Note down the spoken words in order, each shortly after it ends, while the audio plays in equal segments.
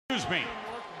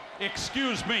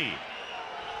Excuse me.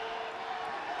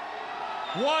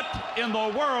 What in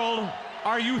the world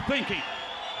are you thinking?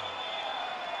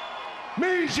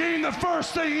 Mean Gene, the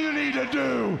first thing you need to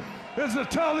do is to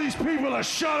tell these people to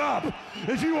shut up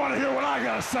if you want to hear what I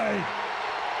gotta say.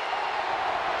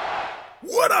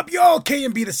 What up, y'all?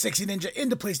 KMB the Sexy Ninja in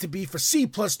the place to be for C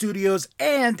Plus Studios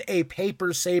and a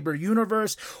Paper Saber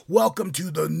universe. Welcome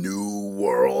to the New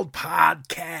World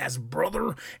Podcast,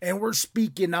 brother. And we're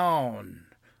speaking on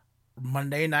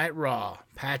Monday Night Raw.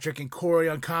 Patrick and Corey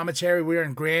on commentary. We're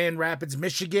in Grand Rapids,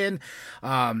 Michigan.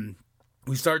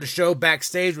 We start the show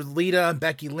backstage with Lita and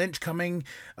Becky Lynch coming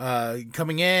in,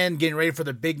 getting ready for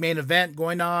the big main event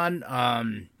going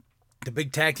on. The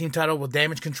big tag team title with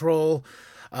Damage Control.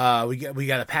 We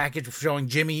got a package showing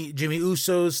Jimmy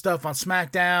Uso's stuff on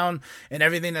SmackDown and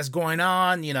everything that's going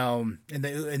on, you know. And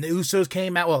the Usos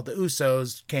came out. Well, the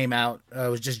Usos came out. It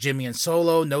was just Jimmy and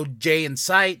Solo, no Jay in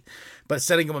sight, but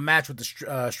setting up a match with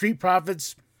the Street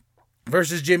Profits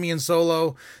versus Jimmy and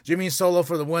Solo. Jimmy and Solo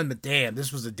for the win, but damn,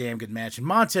 this was a damn good match. And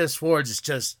Montez Ford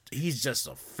is he's just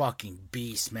a fucking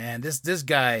beast, man. This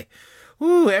guy,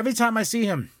 every time I see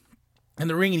him in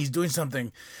the ring and he's doing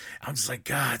something, I'm just like,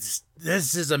 God,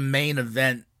 this is a main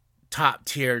event top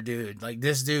tier dude. Like,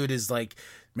 this dude is like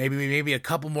maybe a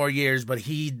couple more years, but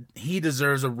he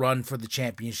deserves a run for the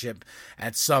championship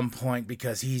at some point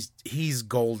because he's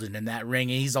golden in that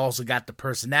ring. And he's also got the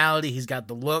personality. He's got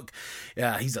the look.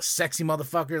 He's a sexy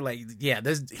motherfucker. Like, yeah,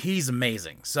 he's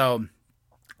amazing. So,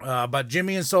 but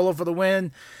Jimmy and Solo for the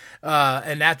win.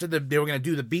 And after they were going to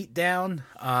do the beat down,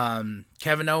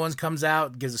 Kevin Owens comes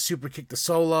out, gives a super kick to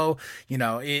Solo. You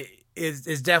know,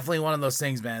 it's definitely one of those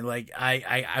things, man. Like,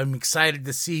 I'm excited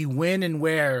to see when and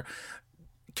where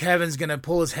Kevin's going to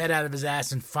pull his head out of his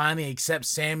ass and finally accept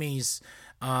Sammy's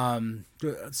thing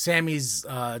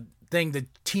to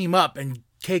team up and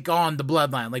take on the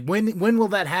Bloodline. Like, when will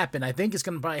that happen? I think it's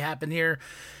going to probably happen here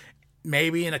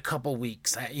maybe in a couple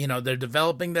weeks. You know, they're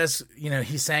developing this. You know,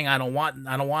 he's saying, I don't want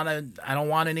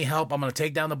any help. I'm going to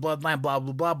take down the Bloodline, blah,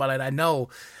 blah, blah. But I know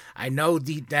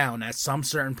deep down at some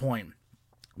certain point,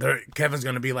 Kevin's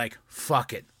going to be like,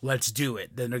 fuck it, let's do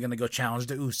it. Then they're going to go challenge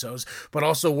the Usos. But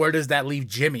also, where does that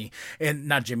leave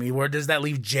where does that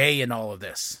leave Jay in all of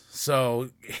this? So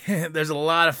there's a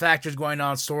lot of factors going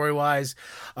on story-wise.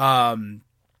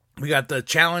 We got the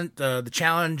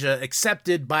challenge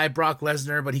accepted by Brock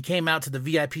Lesnar, but he came out to the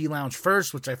VIP lounge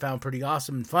first, which I found pretty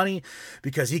awesome and funny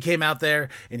because he came out there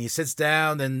and he sits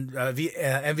down. Then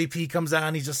MVP comes out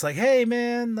and he's just like, "Hey,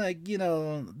 man, like, you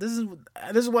know, this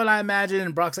is what I imagine."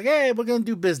 And Brock's like, "Hey, we're gonna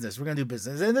do business.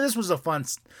 And this was a fun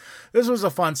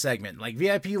segment. Like,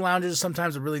 VIP lounges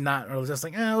sometimes are really not, or just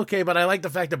like, okay. But I like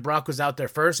the fact that Brock was out there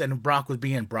first and Brock was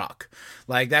being Brock.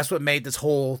 Like, that's what made this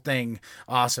whole thing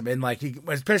awesome. And like,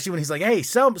 especially when he's like, "Hey,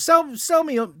 sell me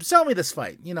this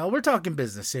fight. You know, we're talking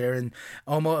business here." And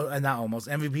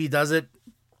MVP does it.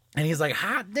 And he's like,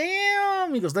 hot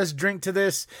damn. He goes, "Let's drink to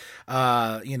this."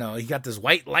 You know, he got this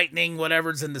white lightning,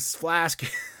 whatever's in this flask.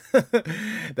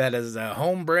 That is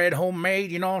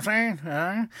homemade, you know what I'm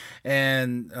saying?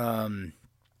 And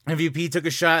MVP took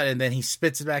a shot and then he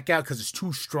spits it back out because it's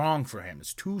too strong for him.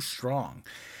 It's too strong.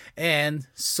 And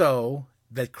so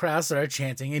the crowd started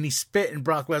chanting, and he spit in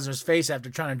Brock Lesnar's face after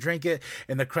trying to drink it,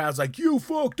 and the crowd's like, "You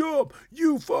fucked up,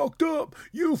 you fucked up,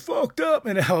 you fucked up."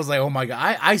 And I was like, oh my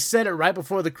God. I said it right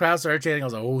before the crowd started chanting. I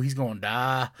was like, oh, he's gonna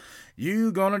die.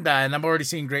 You gonna die. And I'm already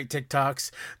seeing great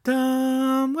TikToks.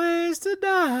 Dumb ways to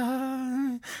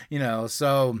die. You know,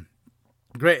 so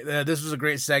great. This was a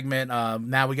great segment.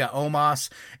 Now we got Omos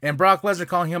and Brock Lesnar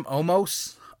calling him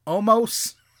Omos.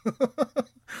 Omos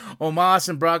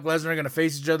and Brock Lesnar are going to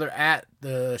face each other at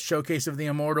the Showcase of the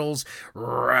Immortals.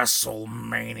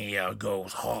 WrestleMania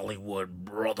goes Hollywood,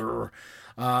 brother.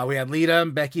 We had Lita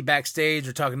and Becky backstage.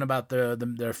 They're talking about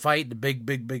their fight, the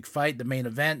big fight, the main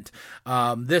event.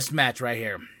 This match right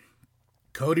here,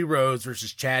 Cody Rhodes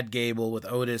versus Chad Gable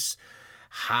with Otis.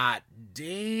 Hot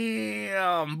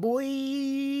damn,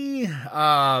 boy.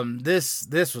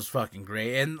 This was fucking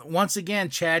great. And once again,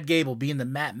 Chad Gable being the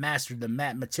mat master, the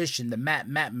mathematician, the mat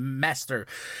master.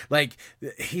 Like,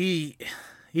 he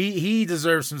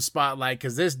deserves some spotlight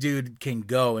because this dude can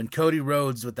go. And Cody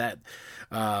Rhodes with that,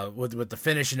 with the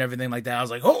finish and everything like that, I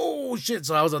was like, oh shit!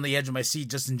 So I was on the edge of my seat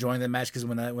just enjoying the match because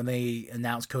when they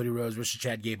announced Cody Rhodes versus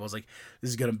Chad Gable, I was like, this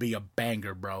is gonna be a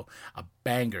banger, bro, a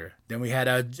banger. Then we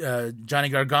had Johnny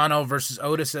Gargano versus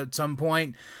Otis at some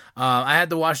point. I had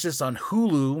to watch this on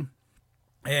Hulu,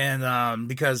 and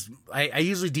because I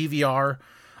usually DVR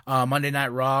Monday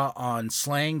Night Raw on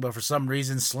Sling, but for some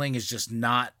reason Sling is just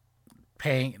not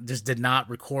did not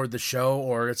record the show,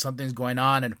 or something's going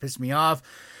on and it pissed me off.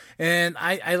 And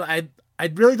I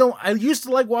really don't. I used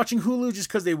to like watching Hulu just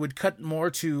because they would cut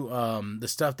more to the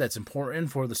stuff that's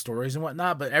important for the stories and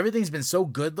whatnot. But everything's been so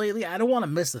good lately, I don't want to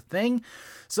miss a thing.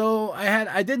 So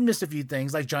I did miss a few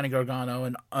things like Johnny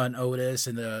Gargano and Otis,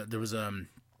 and there was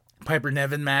Piper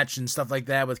Niven match and stuff like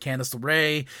that with Candice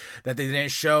LeRae that they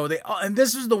didn't show. And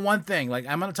this is the one thing, like,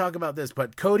 I'm going to talk about this,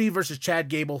 but Cody versus Chad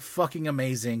Gable, fucking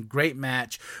amazing. Great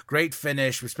match, great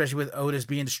finish, especially with Otis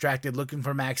being distracted looking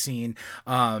for Maxine.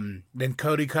 Then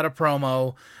Cody cut a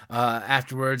promo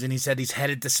afterwards, and he said he's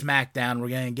headed to SmackDown. We're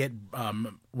going to get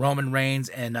Roman Reigns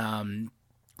and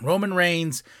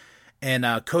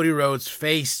Cody Rhodes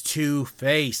face to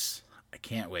face. I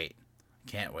can't wait.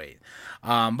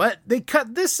 But they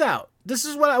cut this out. This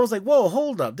is what I was like, whoa,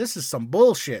 hold up. This is some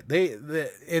bullshit.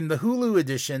 In the Hulu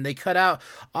edition, they cut out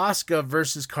Asuka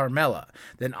versus Carmella.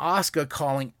 Then Asuka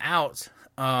calling out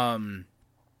Bianca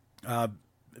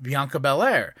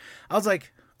Belair. I was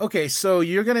like, okay, so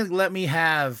you're going to let me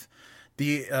have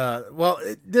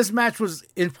this match was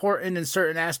important in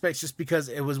certain aspects just because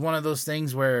it was one of those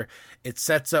things where it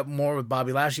sets up more with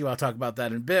Bobby Lashley. I'll talk about that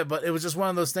in a bit, but it was just one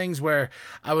of those things where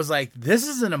I was like, this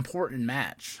is an important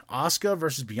match. Asuka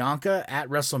versus Bianca at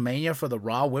WrestleMania for the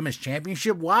Raw Women's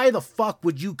Championship. Why the fuck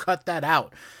would you cut that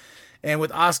out? And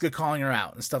with Asuka calling her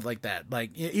out and stuff like that.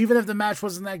 Like, even if the match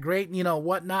wasn't that great,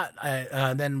 whatnot,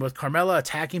 then with Carmella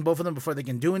attacking both of them before they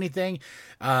can do anything,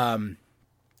 that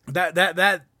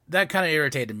kind of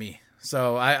irritated me.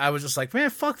 So I was just like, man,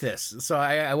 fuck this. So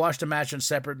I watched the match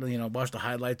separately, watched the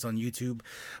highlights on YouTube,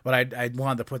 but I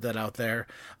wanted to put that out there.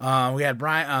 We had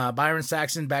Byron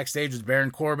Saxton backstage with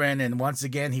Baron Corbin, and once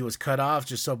again, he was cut off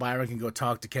just so Byron can go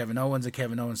talk to Kevin Owens, and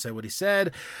Kevin Owens said what he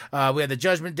said. We had the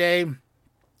Judgment Day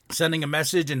sending a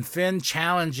message, and Finn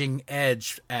challenging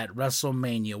Edge at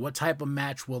WrestleMania. What type of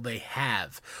match will they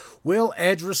have? Will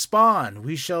Edge respond?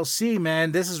 We shall see,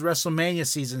 man. This is WrestleMania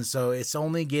season, so it's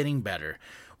only getting better.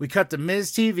 We cut to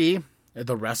Miz TV,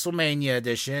 the WrestleMania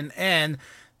edition, and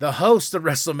the host of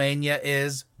WrestleMania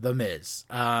is The Miz.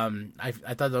 I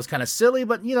thought that was kind of silly,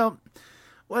 but,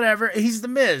 whatever. He's The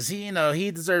Miz.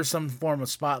 He deserves some form of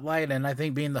spotlight, and I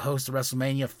think being the host of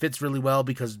WrestleMania fits really well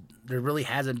because there really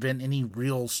hasn't been any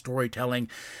real storytelling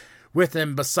with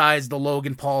him besides the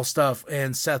Logan Paul stuff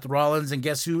and Seth Rollins. And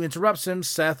guess who interrupts him?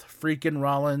 Seth freaking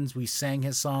Rollins. We sang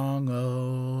his song.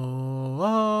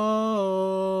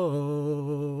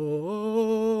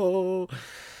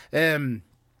 And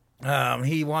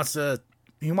he wants to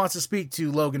speak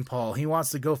to Logan Paul. He wants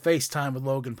to go FaceTime with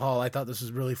Logan Paul. I thought this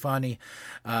was really funny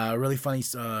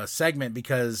segment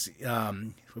because,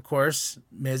 of course,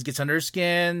 Miz gets under his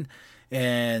skin,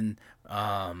 and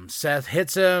Seth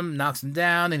hits him, knocks him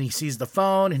down, and he sees the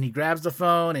phone, and he grabs the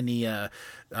phone, and he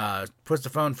puts the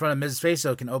phone in front of Miz's face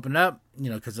so it can open up,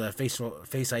 because of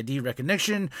Face ID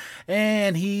recognition,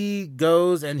 and he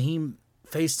goes and he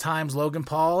FaceTimes Logan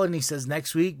Paul, and he says,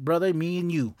 next week, brother, me and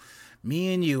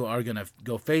you are going to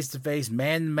go face-to-face,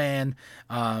 man-to-man,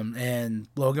 and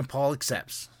Logan Paul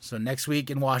accepts. So next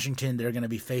week in Washington, they're going to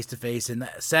be face-to-face, and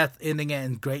Seth ending it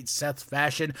in great Seth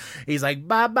fashion. He's like,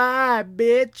 bye-bye,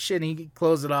 bitch, and he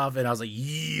closed it off, and I was like,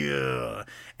 yeah.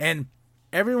 And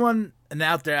everyone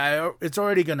out there, it's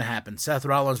already going to happen, Seth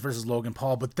Rollins versus Logan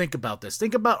Paul, but think about this.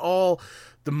 Think about all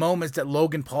the moments that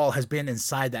Logan Paul has been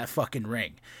inside that fucking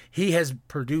ring. He has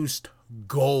produced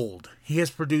gold. He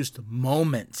has produced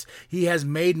moments. He has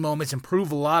made moments and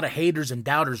proved a lot of haters and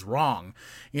doubters wrong.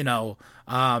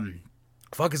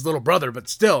 Fuck his little brother, but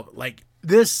still, like,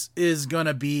 this is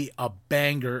gonna be a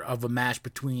banger of a match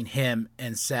between him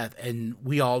and Seth, and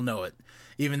we all know it.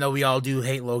 Even though we all do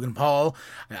hate Logan Paul,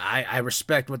 I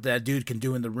respect what that dude can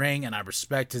do in the ring, and I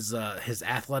respect his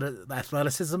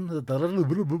athleticism.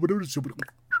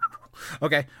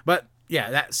 Okay, but yeah,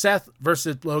 that Seth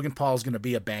versus Logan Paul is going to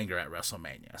be a banger at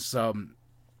WrestleMania. So,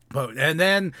 and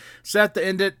then Seth to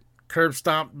end it, curb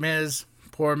stomp Miz,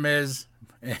 poor Miz.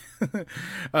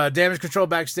 Damage Control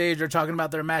backstage, they're talking about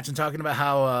their match and talking about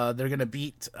how they're going to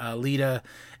beat Lita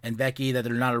and Becky, that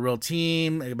they're not a real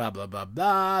team, blah, blah, blah,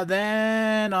 blah.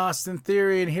 Then Austin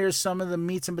Theory, and here's some of the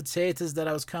meats and potatoes that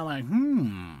I was kind of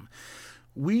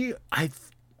like,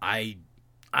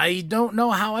 I don't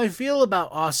know how I feel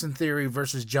about Austin Theory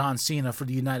versus John Cena for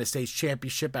the United States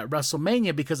Championship at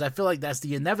WrestleMania, because I feel like that's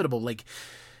the inevitable. Like,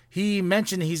 he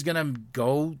mentioned he's going to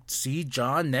go see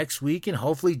John next week, and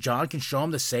hopefully John can show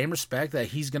him the same respect that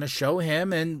he's going to show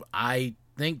him, and I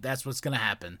think that's what's going to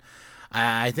happen.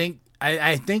 I think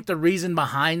the reason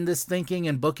behind this thinking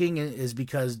and booking is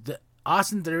because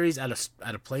Austin Theory's at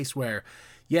a place where,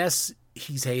 yes,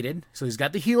 he's hated. So he's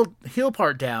got the heel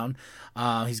part down.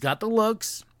 He's got the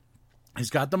looks. He's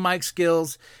got the mic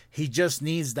skills. He just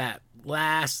needs that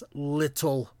last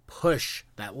little push,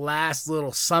 that last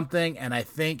little something. And I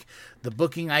think the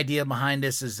booking idea behind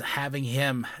this is having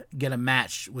him get a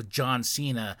match with John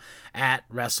Cena at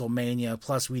WrestleMania.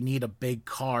 Plus, we need a big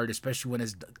card, especially when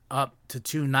it's up to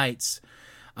 2 nights.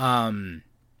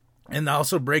 And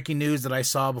also breaking news that I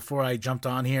saw before I jumped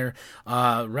on here,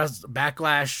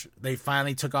 Backlash, they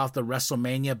finally took off the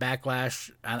WrestleMania Backlash,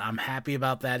 and I'm happy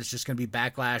about that. It's just going to be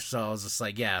Backlash, so I was just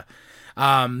like, yeah.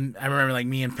 I remember like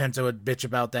me and Penta would bitch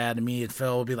about that, and me and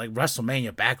Phil would be like,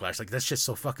 WrestleMania Backlash, like that's just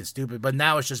so fucking stupid, but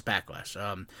now it's just Backlash.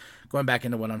 Going back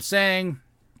into what I'm saying,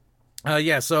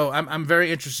 so I'm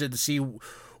very interested to see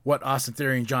what Austin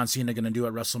Theory and John Cena are going to do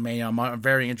at WrestleMania. I'm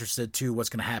very interested, too, what's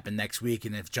going to happen next week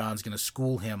and if John's going to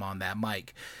school him on that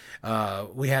mic.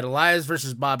 We had Elias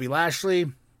versus Bobby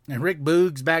Lashley, and Rick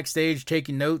Boogs backstage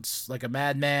taking notes like a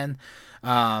madman.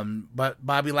 But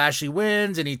Bobby Lashley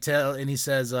wins, and he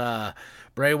says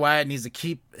Bray Wyatt needs to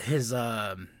keep his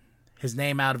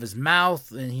name out of his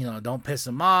mouth, and, don't piss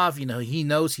him off. He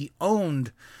knows he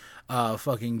owned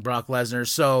fucking Brock Lesnar.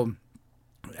 So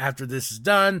after this is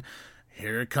done,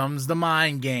 here comes the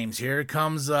mind games. Here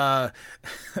comes the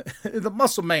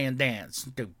Muscle Man dance.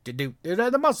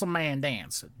 The Muscle Man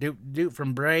dance. Do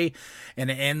from Bray,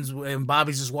 and it ends when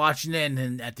Bobby's just watching it, and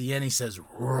then at the end he says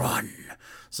 "run."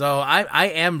 So I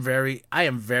am very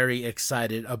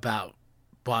excited about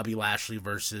Bobby Lashley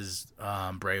versus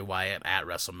Bray Wyatt at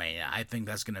WrestleMania. I think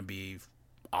that's gonna be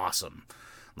awesome,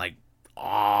 like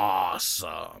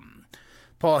awesome.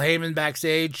 Paul Heyman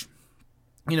backstage.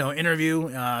 Interview,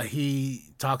 he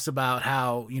talks about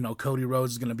how, Cody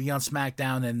Rhodes is going to be on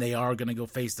SmackDown and they are going to go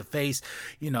face to face.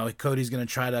 Cody's going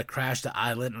to try to crash the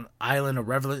island of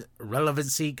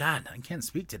relevancy. God, I can't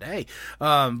speak today.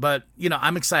 But,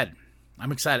 I'm excited.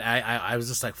 I was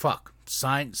just like, fuck,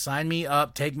 sign me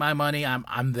up, take my money.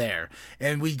 I'm there.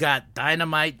 And we got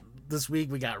Dynamite this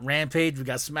week. We got Rampage, we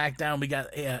got SmackDown, we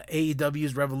got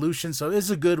AEW's Revolution. So it's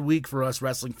a good week for us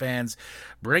wrestling fans.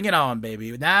 Bring it on,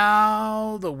 baby.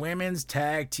 Now the Women's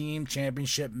Tag Team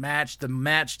Championship match, the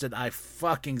match that I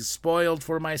fucking spoiled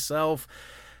for myself.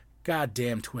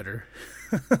 Goddamn Twitter.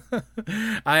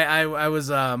 I was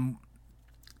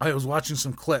watching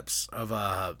some clips of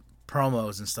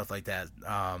promos and stuff like that,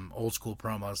 old school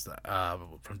promos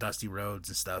from Dusty Rhodes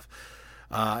and stuff.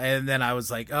 And then I was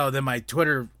like, then my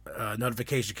Twitter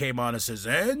notification came on and says,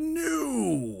 and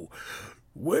new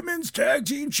Women's Tag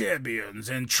Team Champions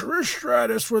and Trish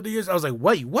Stratus for the years. I was like,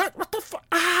 wait, what? What the fuck?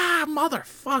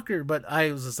 Motherfucker. But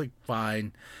I was just like,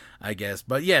 fine, I guess.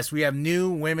 But yes, we have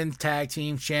new Women's Tag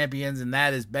Team Champions, and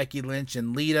that is Becky Lynch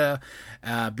and Lita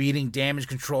beating Damage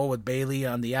Control with Bayley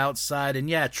on the outside. And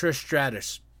yeah, Trish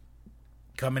Stratus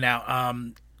coming out,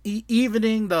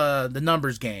 evening the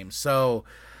numbers game. So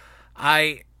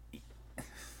I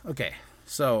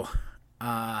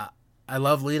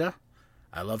love Lita.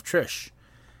 I love Trish.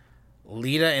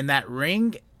 Lita in that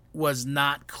ring was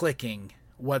not clicking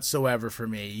whatsoever for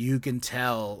me. You can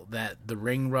tell that the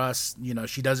ring rust,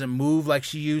 she doesn't move like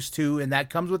she used to, and that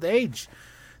comes with age.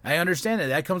 I understand it.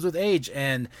 That comes with age,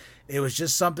 and it was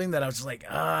just something that I was just like,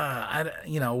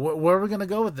 where are we going to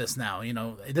go with this now?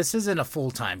 This isn't a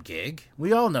full-time gig.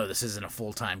 We all know this isn't a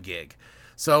full-time gig.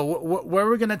 So where are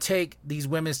we going to take these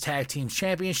Women's Tag Team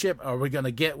Championship? Are we going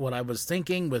to get what I was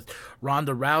thinking with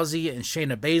Ronda Rousey and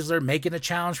Shayna Baszler making a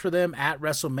challenge for them at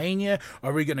WrestleMania?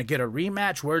 Are we going to get a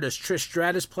rematch? Where does Trish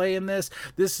Stratus play in this?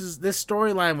 This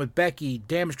storyline with Becky,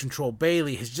 Damage Control,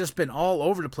 Bayley has just been all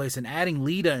over the place, and adding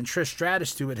Lita and Trish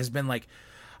Stratus to it has been like,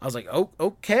 I was like, oh,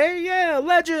 okay, yeah,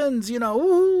 legends,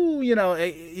 ooh,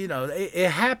 it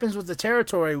happens with the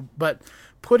territory, but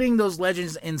putting those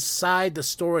legends inside the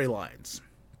storylines,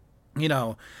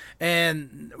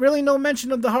 and really no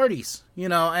mention of the Hardys,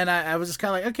 and I was just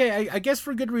kind of like, okay, I guess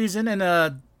for good reason. And,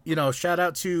 shout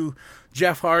out to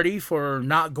Jeff Hardy for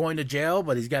not going to jail,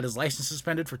 but he's got his license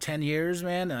suspended for 10 years,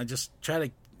 man. And I just try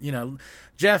to,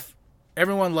 Jeff,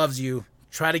 everyone loves you.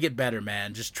 Try to get better,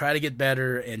 man. Just try to get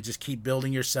better and just keep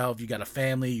building yourself. You got a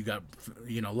family, you got,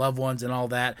 loved ones and all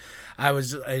that. I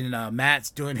was,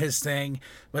 Matt's doing his thing,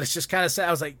 but it's just kind of sad.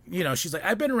 I was like, she's like,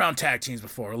 I've been around tag teams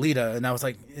before, Lita. And I was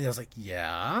like,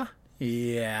 yeah,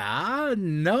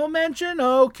 no mention.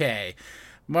 Okay.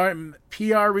 Martin,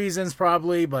 PR reasons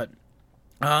probably, but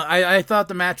I thought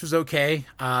the match was okay.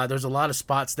 There's a lot of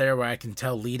spots there where I can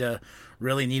tell Lita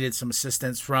really needed some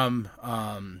assistance from,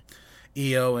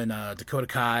 Io and Dakota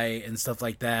Kai and stuff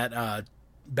like that.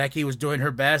 Becky was doing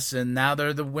her best, and now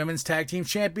they're the women's tag team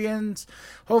champions.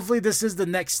 Hopefully this is the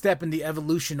next step in the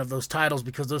evolution of those titles,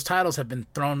 because those titles have been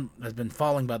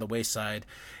falling by the wayside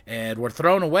and were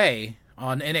thrown away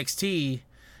on NXT.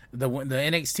 The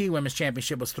NXT Women's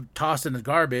Championship was tossed in the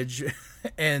garbage,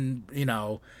 and, you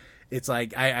know, it's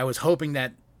like I was hoping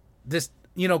that this,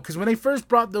 you know, because when they first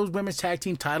brought those women's tag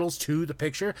team titles to the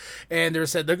picture, and they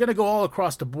said they're going to go all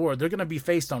across the board, they're going to be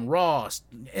faced on Raw,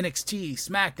 NXT,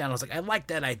 SmackDown. I was like, I like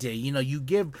that idea. You know, you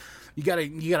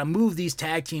gotta move these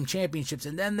tag team championships,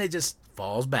 and then they just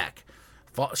falls back.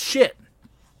 Shit.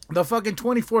 The fucking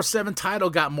 24/7 title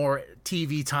got more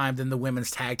TV time than the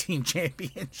women's tag team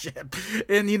championship.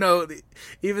 And, you know,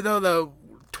 even though the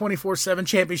 24/7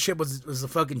 championship was a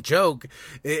fucking joke,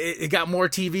 it got more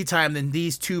TV time than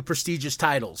these two prestigious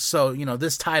titles. So, you know,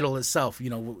 this title itself, you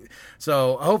know,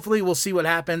 so hopefully we'll see what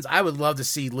happens. I would love to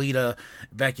see Lita,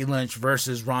 Becky Lynch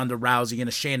versus Ronda Rousey and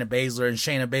Shayna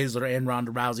Baszler and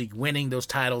Ronda Rousey winning those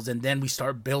titles, and then we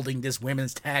start building this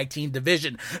women's tag team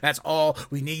division. That's all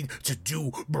we need to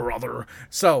do, brother.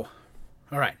 So,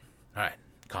 all right,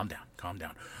 calm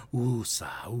down. Oosa.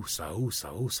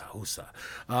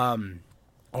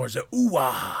 Or is it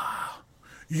ooh-ah?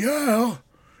 Yeah.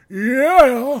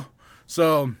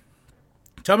 So,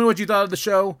 tell me what you thought of the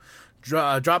show.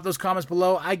 Drop those comments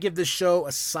below. I give this show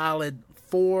a solid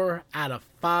 4 out of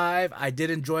 5. I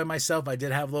did enjoy myself. I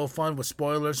did have a little fun with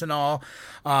spoilers and all.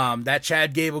 That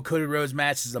Chad Gable Cody Rhodes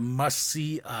match is a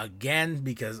must-see again,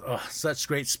 because such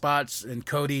great spots. And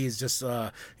Cody is just...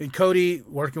 and Cody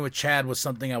working with Chad was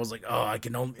something I was like, I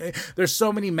can only... There's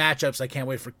so many matchups I can't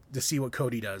wait to see what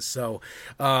Cody does. So...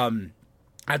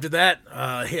 after that,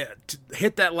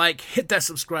 hit that like, hit that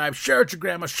subscribe, share it with your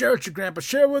grandma, share it with your grandpa,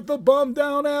 share it with the bum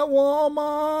down at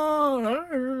Walmart.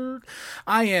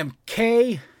 I am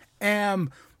KMB,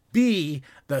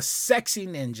 the Sexy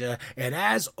Ninja, and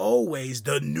as always,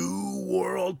 the New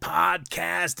World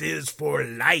Podcast is for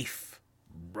life,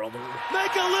 brother.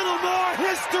 Make a little more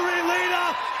history,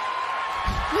 Lita!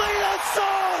 Lita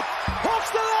Soul hooks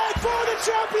the leg for the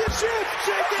championship!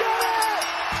 She got it!